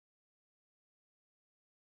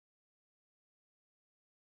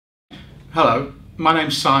Hello, my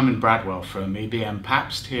name's Simon Bradwell from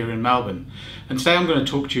Ebm-papst here in Melbourne, and today I'm going to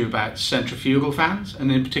talk to you about centrifugal fans, and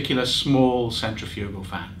in particular small centrifugal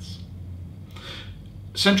fans.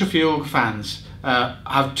 Centrifugal fans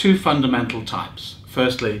have two fundamental types.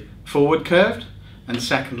 Firstly, forward curved, and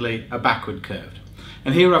secondly, a backward curved.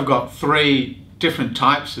 And here I've got three different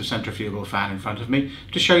types of centrifugal fan in front of me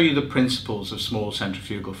to show you the principles of small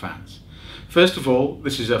centrifugal fans. First of all,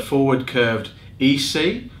 this is a forward curved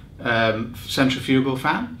EC centrifugal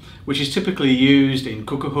fan, which is typically used in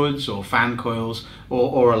cooker hoods or fan coils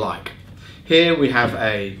or alike. Here we have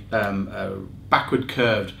a backward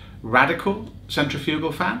curved radical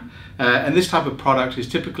centrifugal fan, and this type of product is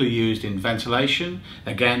typically used in ventilation,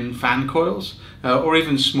 again fan coils, or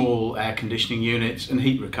even small air conditioning units and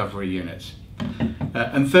heat recovery units.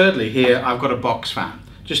 And thirdly, here I've got a box fan,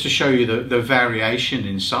 just to show you the variation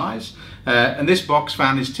in size. And this box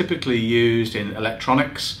fan is typically used in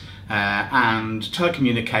electronics and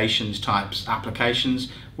telecommunications types applications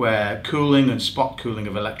where cooling and spot cooling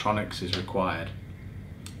of electronics is required.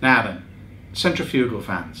 Now then, centrifugal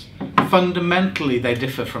fans. Fundamentally they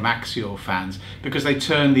differ from axial fans because they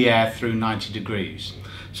turn the air through 90 degrees.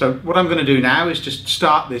 So what I'm going to do now is just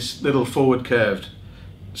start this little forward curved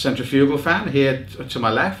centrifugal fan here to my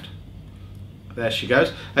left. There she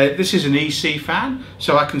goes. This is an EC fan,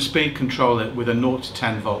 so I can speed control it with a 0 to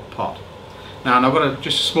 10 volt pot. Now, and I've got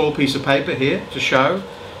just a small piece of paper here to show.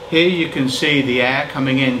 Here you can see the air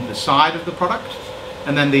coming in the side of the product,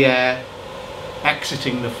 and then the air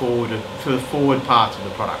exiting the forward part of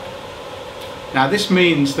the product. Now this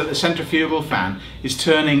means that the centrifugal fan is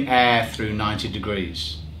turning air through 90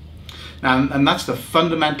 degrees. Now, and that's the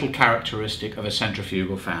fundamental characteristic of a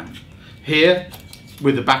centrifugal fan. Here,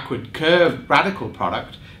 with the backward curved radical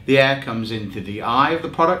product, the air comes into the eye of the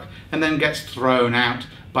product and then gets thrown out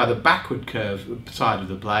by the backward curved side of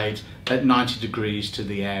the blades at 90 degrees to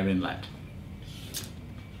the air inlet.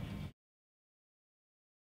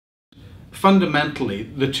 Fundamentally,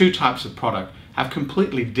 the two types of product have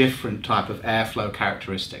completely different type of airflow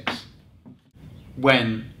characteristics.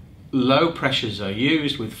 When low pressures are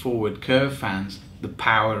used with forward curve fans, the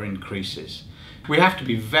power increases. We have to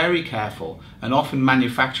be very careful, and often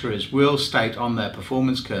manufacturers will state on their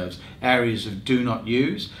performance curves areas of do not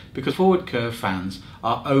use, because forward curve fans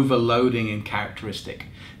are overloading in characteristic.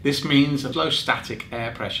 This means at low static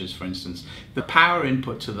air pressures, for instance, the power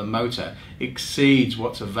input to the motor exceeds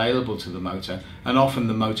what's available to the motor, and often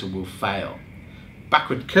the motor will fail.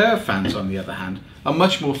 Backward curve fans, on the other hand, are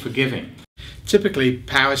much more forgiving. Typically,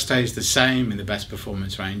 power stays the same in the best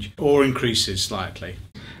performance range or increases slightly,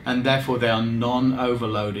 and therefore they are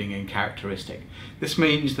non-overloading in characteristic. This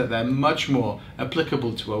means that they're much more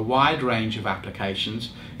applicable to a wide range of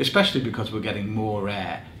applications, especially because we're getting more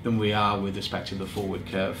air than we are with respect to the forward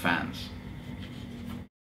curve fans.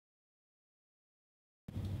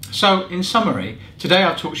 So, in summary, today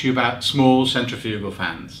I'll talk to you about small centrifugal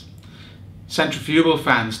fans. Centrifugal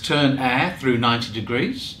fans turn air through 90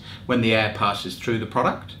 degrees when the air passes through the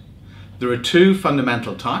product. There are two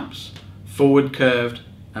fundamental types, forward curved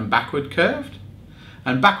and backward curved.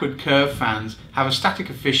 And backward curve fans have a static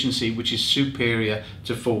efficiency which is superior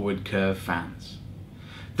to forward curve fans.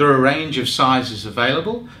 There are a range of sizes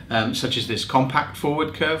available, such as this compact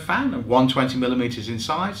forward curve fan of 120mm in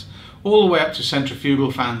size, all the way up to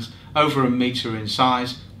centrifugal fans over 1 meter in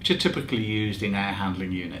size, which are typically used in air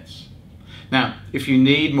handling units. Now, if you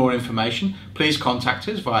need more information, please contact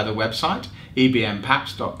us via the website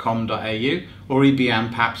ebm-papst.com.au or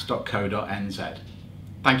ebm-papst.co.nz.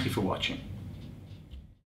 Thank you for watching.